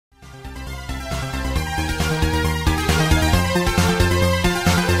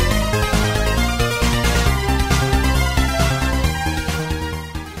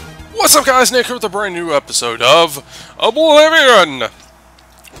What's up, guys? Nick here with a brand new episode of Oblivion.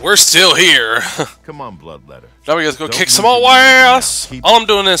 We're still here. Come on, Bloodletter. Now we gotta go kick some old ass. All I'm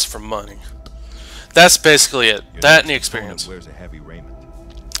doing is for money. That's basically it. That and the experience. Wears a heavy raiment.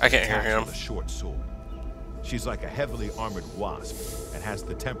 I can't hear him. With a short sword. She's like a heavily armored wasp and has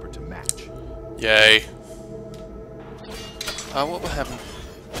the temper to match. Yay. What would happen?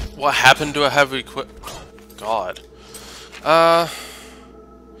 What happened to a heavy God.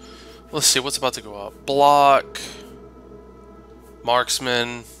 Let's see what's about to go up. Block.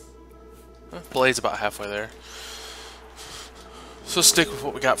 Marksman. Blade's about halfway there. So stick with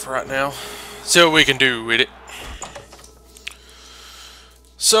what we got for right now. See what we can do with it.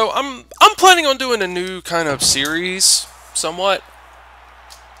 So I'm planning on doing a new kind of series, somewhat,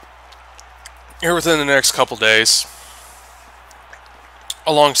 here within the next couple days,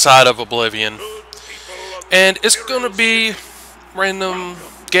 alongside of Oblivion, and it's gonna be random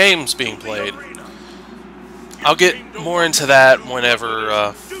games being played. I'll get more into that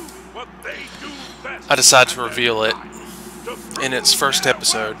whenever I decide to reveal it in its first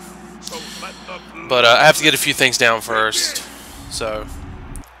episode. But I have to get a few things down first. So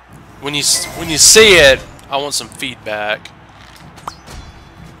when you see it, I want some feedback.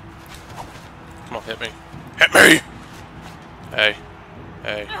 Come on, hit me. Hit me! Hey.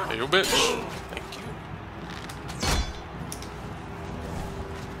 Hey. Hey, you bitch. Thank you.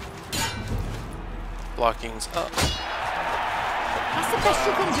 Blocking's up. That's the best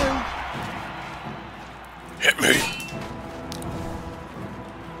you can do. Hit me!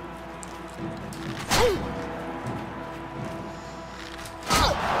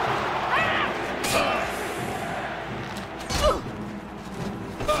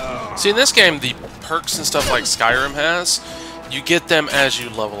 See, in this game, the perks and stuff like Skyrim has, you get them as you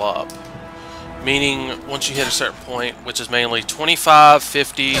level up. Meaning, once you hit a certain point, which is mainly 25,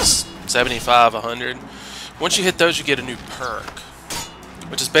 50, 75, 100, once you hit those, you get a new perk,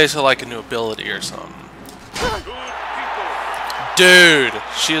 which is basically like a new ability or something. Dude,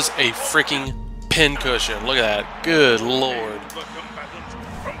 she is a freaking pincushion. Look at that. Good lord.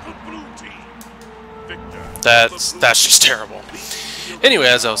 That's just terrible. Anyway,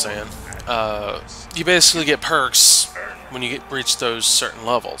 as I was saying, you basically get perks when you reach those certain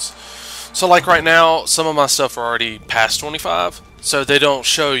levels. So like right now, some of my stuff are already past 25, so they don't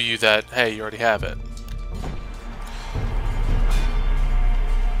show you that, hey, you already have it.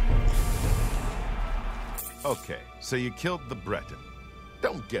 Okay, so you killed the Breton.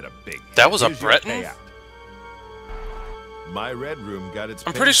 Don't get a big... That was a Here's your Breton? payout. My red room got its...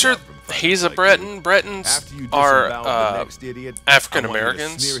 I'm pretty sure he's a Breton. Bretons are African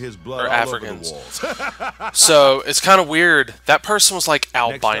Americans or Africans. So it's kind of weird. That person was like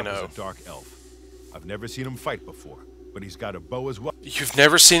albino. Next up is a dark elf. I've never seen him fight before, but he's got a bow as well. You've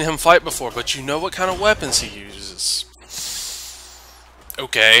never seen him fight before, but you know what kind of weapons he uses.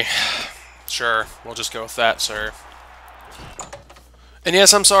 Okay. Sure. We'll just go with that, sir. And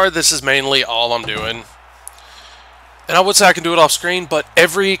yes, I'm sorry, this is mainly all I'm doing. And I would say I can do it off screen, but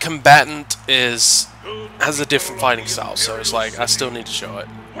every combatant has a different fighting style, so it's like, I still need to show it.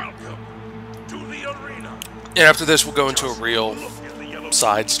 And after this, we'll go into a real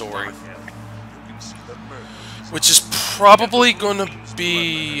side story, which is probably going to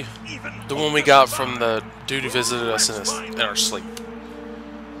be the one we got from the dude who visited us in our sleep.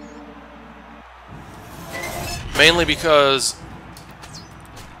 Mainly because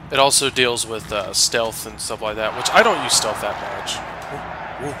it also deals with stealth and stuff like that, which I don't use stealth that much.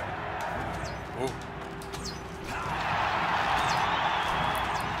 Ooh. Ooh.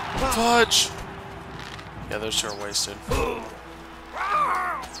 Fudge! Yeah, those two are wasted.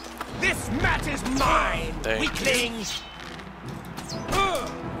 This mat is mine, weaklings!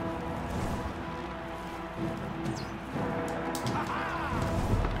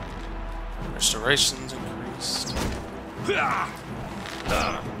 Restoration's increased.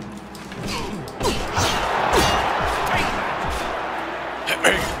 Hit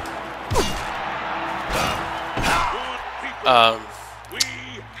me.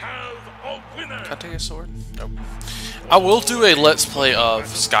 Can I take a sword? Nope. I will do a Let's Play of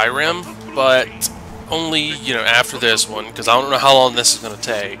Skyrim, but only, you know, after this one, because I don't know how long this is going to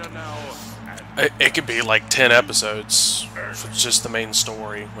take. It could be like 10 episodes for just the main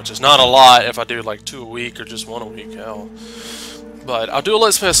story, which is not a lot if I do like 2 a week or just 1 a week, hell. But I'll do a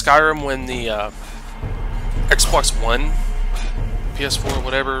Let's Play of Skyrim when the Xbox One, PS4,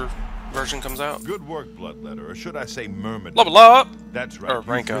 whatever version comes out. Good work, Bloodletter, or should I say Myrmidon? Level up! That's right. Or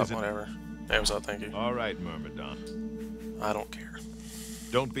rank up, whatever. Hey, what's up, thank you. All right, Myrmidon. I don't care.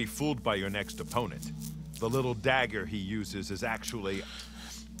 Don't be fooled by your next opponent. The little dagger he uses is actually...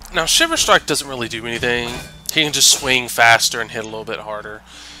 Now, Shiver Strike doesn't really do anything. He can just swing faster and hit a little bit harder.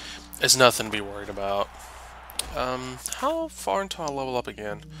 It's nothing to be worried about. How far until I level up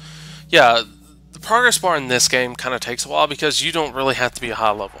again? Yeah, the progress bar in this game kind of takes a while because you don't really have to be a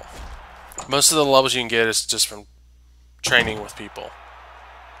high level. Most of the levels you can get is just from training with people.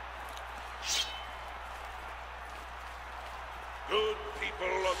 Good people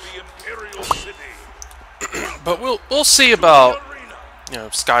of the Imperial City. But we'll see about, you know,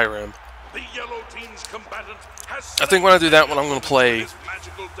 Skyrim. The Yellow Team's combatant has I think when I do that one, I'm going to play his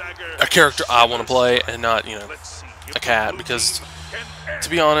magical dagger. a character I want to play and not, you know, a cat, because to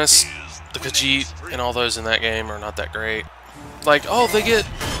be honest, the Khajiit and all those in that game are not that great. Like, oh, they get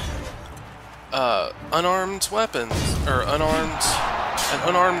unarmed weapons or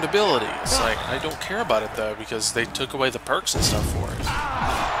unarmed abilities. Like, I don't care about it though, because they took away the perks and stuff for it.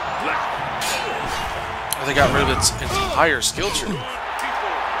 Or they got rid of its entire skill tree.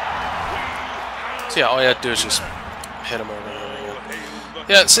 So yeah, all you have to do is just hit him over and over again.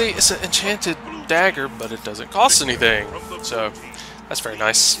 Yeah, see, it's an enchanted dagger, but it doesn't cost anything. So, that's very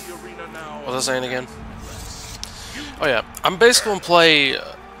nice. What was I saying again? Oh yeah, I'm basically going to play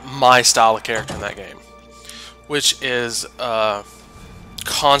my style of character in that game, which is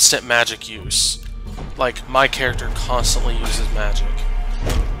constant magic use. Like, my character constantly uses magic.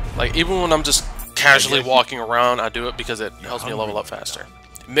 Like, even when I'm just casually walking around, I do it because it helps me level up faster.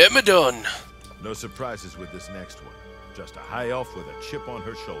 Myrmidon! No surprises with this next one. Just a high elf with a chip on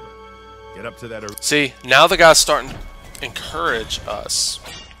her shoulder. Get up to that. See, now the guy's starting to encourage us.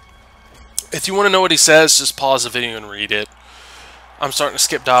 If you want to know what he says, just pause the video and read it. I'm starting to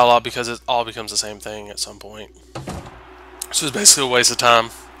skip dialogue because it all becomes the same thing at some point. So it's basically a waste of time.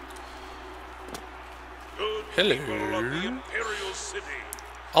 Hello.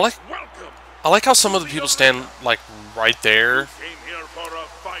 I like how some of the people stand like right there.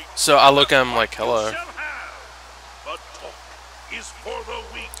 So I look at him like, hello.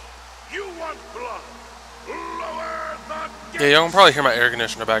 Yeah, y'all can probably hear my air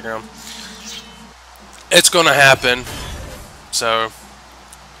conditioner in the background. It's gonna happen. So.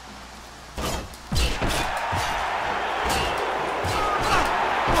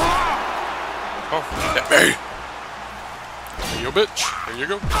 Oh, hit me. There you go, bitch. There you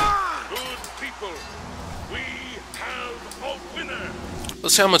go. Good people, we have a winner.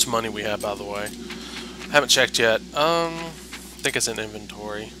 Let's see how much money we have, by the way. Haven't checked yet. I think it's in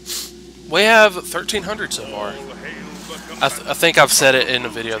inventory. We have 1,300 so far. I think I've said it in a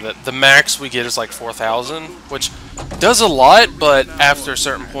video that the max we get is like 4,000, which does a lot, but after a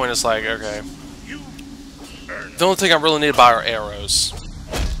certain point it's like, okay. The only thing I really need to buy are arrows.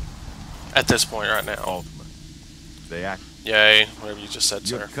 At this point right now. Ultimate. They act. Yay, whatever you just said,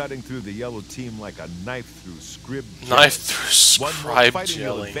 You're sir. cutting through the yellow team like a knife through scrib. Knife through One more scribe fight and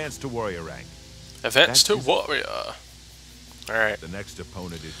you'll jelly. advance to warrior rank. Advance to warrior. Alright. The next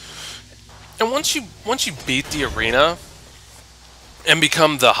opponent is. And once you beat the arena and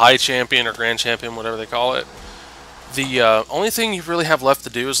become the high champion or grand champion, whatever they call it, the only thing you really have left to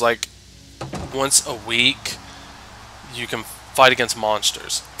do is like once a week you can fight against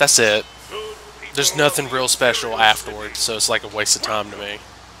monsters. That's it. There's nothing real special afterwards, so it's like a waste of time to me.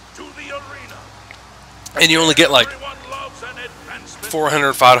 And you only get like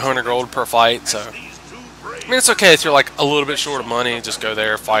 400, 500 gold per fight, so I mean, it's okay if you're like a little bit short of money. Just go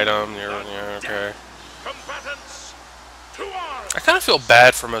there, fight them. You're okay. I kind of feel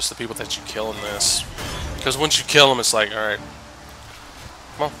bad for most of the people that you kill in this, because once you kill them, it's like, all right,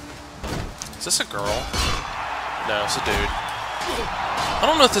 come on. Is this a girl? No, it's a dude. I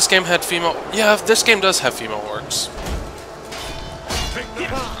don't know if this game had female. Yeah, this game does have female orcs.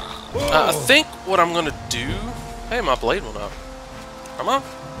 I think what I'm gonna do. Hey, my blade went up. Come on.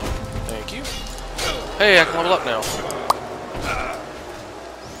 Thank you. Hey, I can level up now.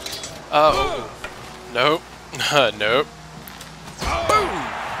 Nope. Nope. Boom!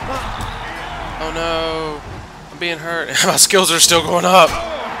 Oh no. I'm being hurt. My skills are still going up.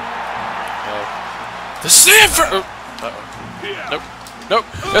 This is the end for... Uh-oh. Nope. Nope.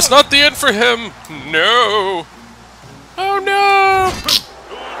 That's not the end for him. No. Oh no.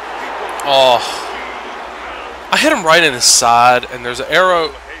 Oh. I hit him right in his side, and there's an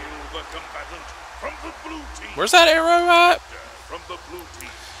arrow. Where's that arrow at?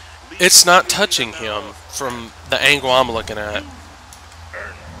 It's not touching him from the angle I'm looking at.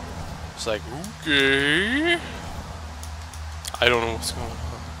 It's like, okay. I don't know what's going on.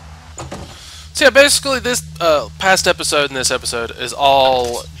 So yeah, basically this past episode and this episode is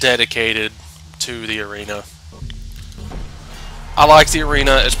all dedicated to the arena. I like the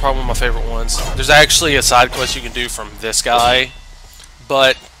arena. It's probably one of my favorite ones. There's actually a side quest you can do from this guy,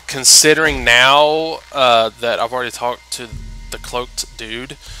 but considering now that I've already talked to the cloaked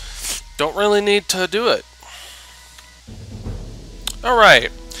dude, don't really need to do it.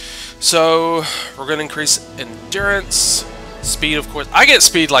 Alright, so we're going to increase endurance, speed of course. I get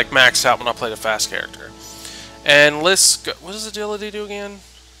speed like maxed out when I play the fast character. And let's go, what does agility do again?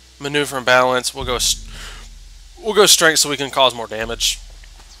 Maneuver and balance. We'll go strength so we can cause more damage.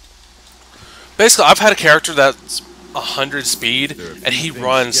 Basically, I've had a character that's 100 speed, and he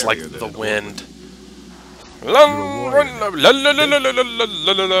runs like the wind. Run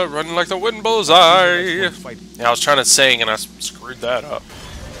like the wind bullseye. Yeah, I was trying to sing and I screwed that up.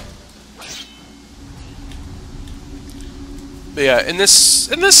 But yeah, in this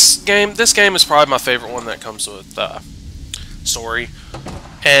game is probably my favorite one that comes with story.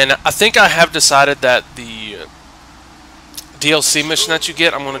 And I think I have decided that the DLC mission that you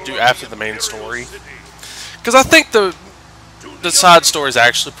get, I'm going to do after the main story. Because I think the side story is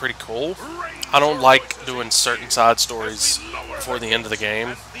actually pretty cool. I don't like doing certain side stories before the end of the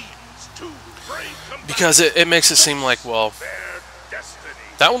game. Because it makes it seem like, well,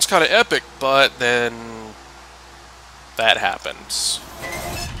 that one's kind of epic, but then that happens.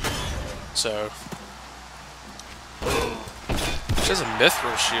 So, she has a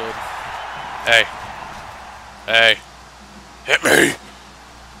mithril shield. Hey. Hey. Hit me!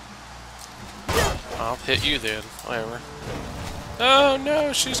 I'll hit you then. Whatever. Oh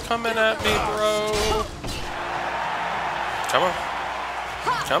no, she's coming at me, bro. Come on.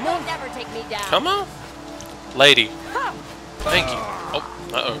 Come on. Come on. Lady. Thank you. Oh,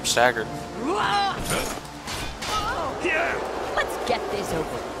 uh-oh, staggered. Let's get this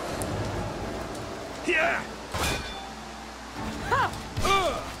over.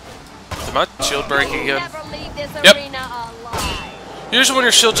 Did my shield break again? Never leave this Yep. arena alive. Usually when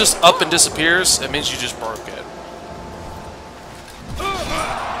your shield just up and disappears, it means you just broke it.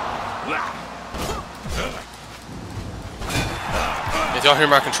 If y'all hear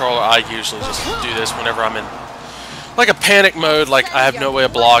my controller, I usually just do this whenever I'm in like a panic mode, like I have no way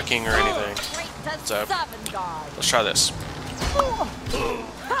of blocking or anything. So, let's try this.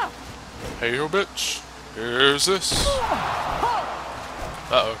 Hey yo bitch, here's this.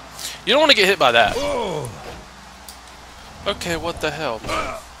 Uh-oh. You don't want to get hit by that. Okay, what the hell?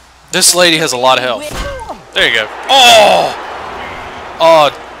 This lady has a lot of health. There you go. Oh! Oh,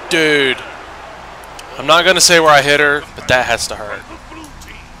 dude. I'm not going to say where I hit her, but that has to hurt.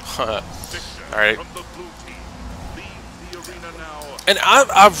 Alright. And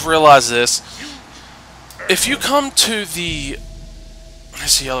I've realized this. If you come to the...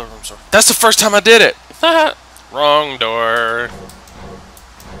 That's the yellow room, sorry. That's the first time I did it. Wrong door.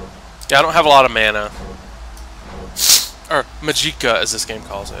 Yeah, I don't have a lot of mana. Or Magicka, as this game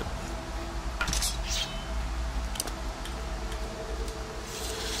calls it.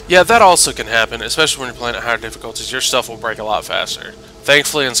 Yeah, that also can happen, especially when you're playing at higher difficulties. Your stuff will break a lot faster.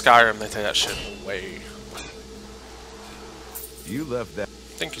 Thankfully, in Skyrim, they take that shit away. You left that.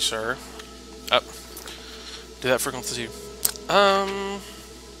 Thank you, sir. Oh. Do that frequently too. I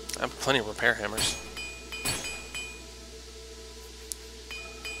have plenty of repair hammers.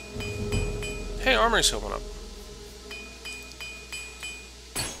 Hey, armory skill went up.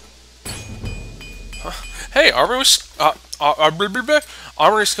 Huh. Hey, armory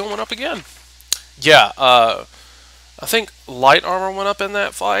skill went up again. Yeah, I think light armor went up in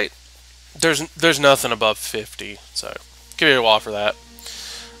that fight. There's nothing above 50, so give me a while for that.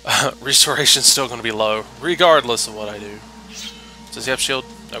 Restoration's still going to be low, regardless of what I do. Does he have shield?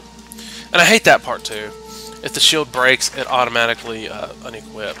 Nope. And I hate that part too. If the shield breaks, it automatically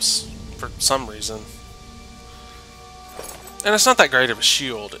unequips for some reason. And it's not that great of a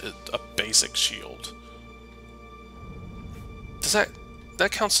shield, a basic shield. Does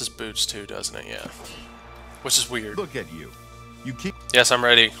that counts as boots too, doesn't it? Yeah. Which is weird. Look at you. You keep. Yes, I'm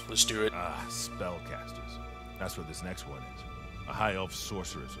ready. Let's do it. Ah, spellcasters. That's what this next one is. A high elf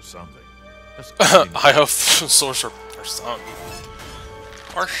sorceress or something. High elf sorcerer or something.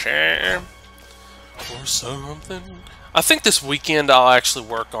 Or shame. Or something. I think this weekend I'll actually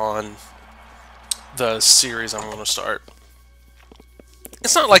work on the series I'm going to start.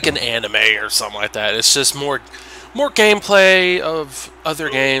 It's not like an anime or something like that. It's just more gameplay of other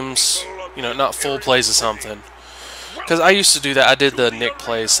games. You know, not full plays of something. Because I used to do that. I did the Nick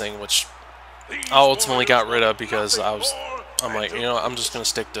Plays thing, which I ultimately got rid of because I'm like, you know, I'm just going to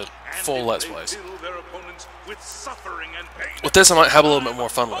stick to full Let's Plays. With this, I might have a little bit more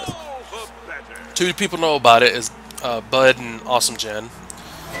fun with. Two people know about it is Bud and Awesome Jen.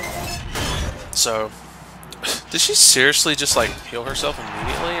 So, did she seriously just like heal herself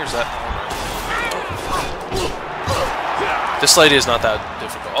immediately, or is that armor? This lady is not that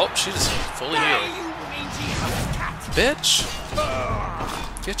difficult. Oh, she's fully healed. Bitch!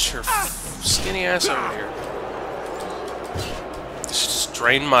 Get your skinny ass over here. She just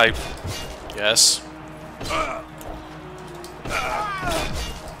drained my... Yes.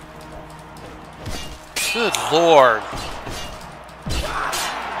 Good lord.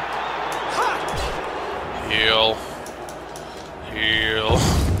 Heal. Heal.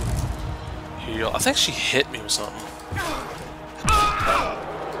 Heal. I think she hit me with something.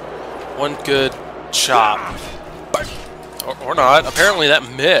 One good chop. Or not. Apparently that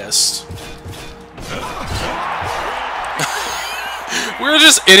missed. We were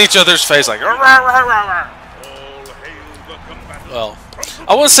just in each other's face like... Well,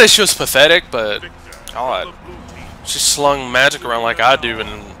 I wouldn't say she was pathetic, but... God. She slung magic around like I do in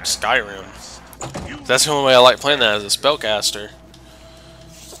Skyrim. That's the only way I like playing that as a spellcaster.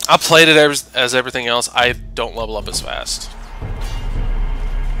 I played it as everything else. I don't level up as fast.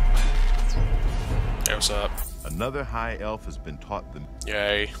 Hey, what's up? Another high elf has been taught the...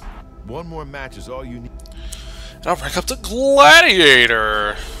 Yay. One more match is all you need. And I'll rank up to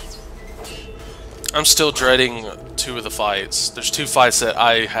Gladiator. I'm still dreading 2 of the fights. There's 2 fights that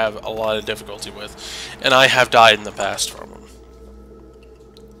I have a lot of difficulty with, and I have died in the past from them.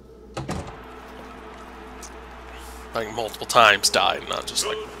 Like multiple times died, not just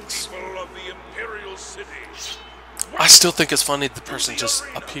like once. I still think it's funny the person just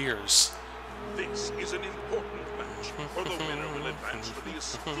appears. This is an important match, for the winner will advance to the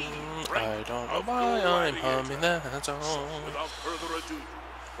esteemed I rank don't know of why I'm Gladiator. humming that song. Without further ado,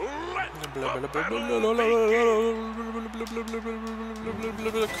 let the battle begin.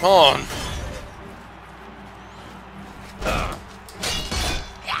 Come on.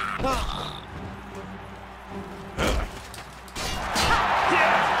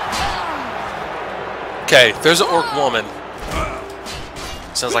 Okay, there's an orc woman.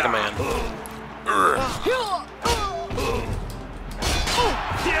 Sounds like a man.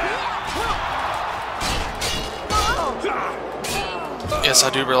 Yes, I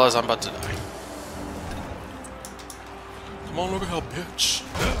do realize I'm about to die. Come on over here, bitch.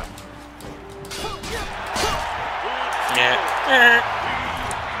 Yeah.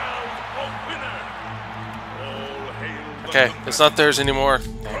 Okay, it's not theirs anymore.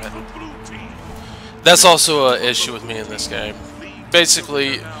 Damn it. That's also an issue with me in this game.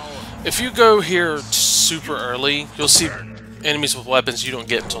 Basically, if you go here super early, you'll see enemies with weapons you don't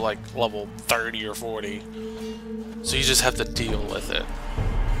get until like level 30 or 40. So you just have to deal with it.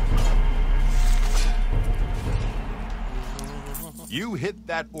 You hit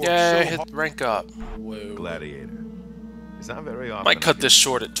that orc Yeah, so hit hard. rank up. Whoa. Gladiator. It's not very often. Might cut I this get-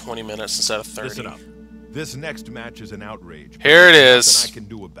 short at 20 minutes instead of 30. Listen up. This next match is an outrage. Here it There's is. nothing I can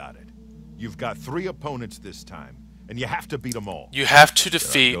do about it. You've got 3 opponents this time, and you have to beat them all. You have to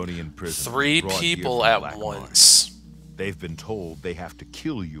defeat Argonian prisoners 3 brought here people from at Black once. They've been told they have to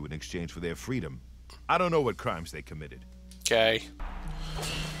kill you in exchange for their freedom. I don't know what crimes they committed. Okay.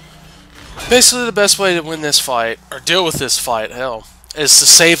 Basically, the best way to win this fight, or deal with this fight, hell, is to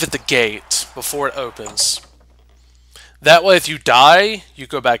save at the gate before it opens. That way, if you die, you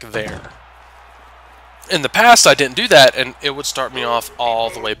go back there. In the past, I didn't do that, and it would start me off all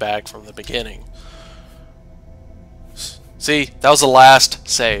the way back from the beginning. See, that was the last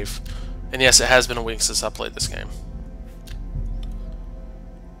save. And yes, it has been a week since I played this game.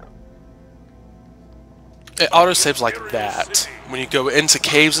 It autosaves like that. When you go into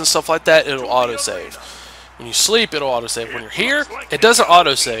caves and stuff like that, it'll autosave. When you sleep, it'll autosave. When you're here, it doesn't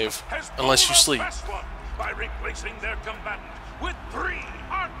autosave unless you sleep. By replacing their combatant with 3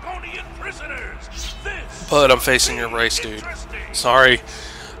 Argonian prisoners. This But I'm facing your race, dude. Sorry,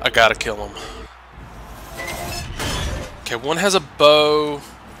 I gotta kill him. Okay, one has a bow,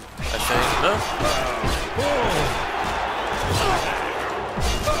 I think. No?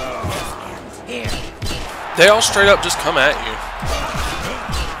 They all straight up just come at you.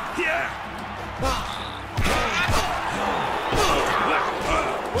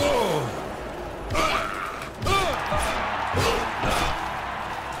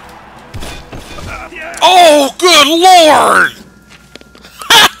 Oh, good lord!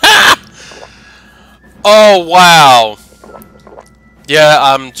 Oh, wow. Yeah,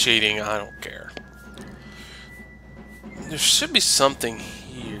 I'm cheating. I don't care. There should be something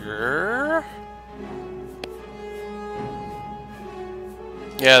here.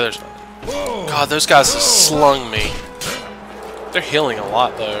 Yeah, there's nothing. God, those guys have slung me. They're healing a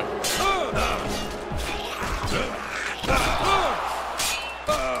lot, though.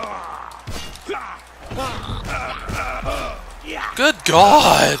 Good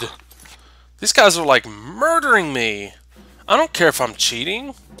God! These guys are like murdering me. I don't care if I'm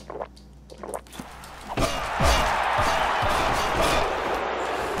cheating.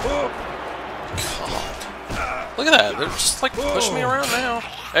 God. Look at that. They're just like pushing me around now.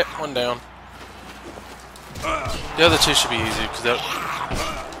 Hey, one down. The other two should be easy because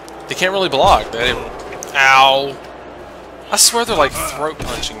they can't really block. They didn't. Ow. I swear they're like throat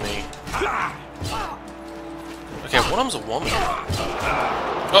punching me. Okay, one of them's a woman.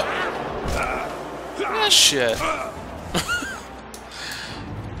 Oh. Ah, shit.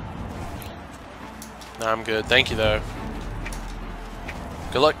 Nah, I'm good. Thank you, though.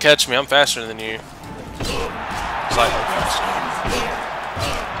 Good luck catching me. I'm faster than you. Slightly faster.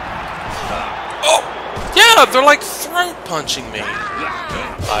 Oh! Yeah, they're like throat punching me.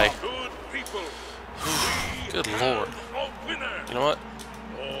 Bye. Good lord. You know what?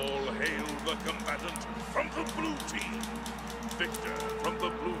 All hail the combatant from the blue team. Victor from the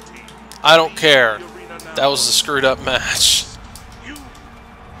blue team. I don't care. That was a screwed up match. You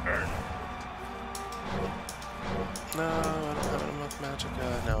earn it. No, I don't have enough magic.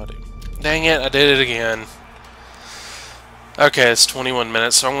 No, I do. Dang it! I did it again. Okay, it's 21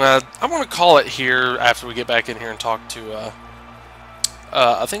 minutes, so I'm gonna call it here after we get back in here and talk to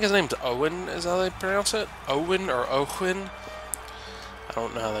I think his name's Owen. Is how they pronounce it? Owen or Owen? I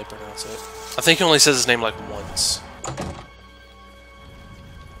don't know how they pronounce it. I think he only says his name like once.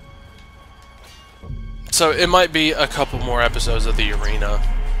 So it might be a couple more episodes of the arena.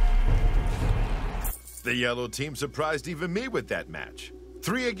 The yellow team surprised even me with that match.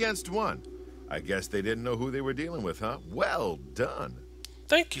 3 against 1. I guess they didn't know who they were dealing with, huh? Well done.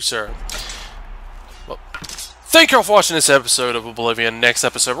 Thank you, sir. Well, thank you all for watching this episode of Oblivion. Next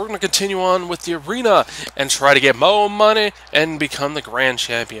episode, we're going to continue on with the arena and try to get more money and become the grand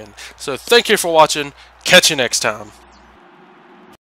champion. So thank you for watching. Catch you next time.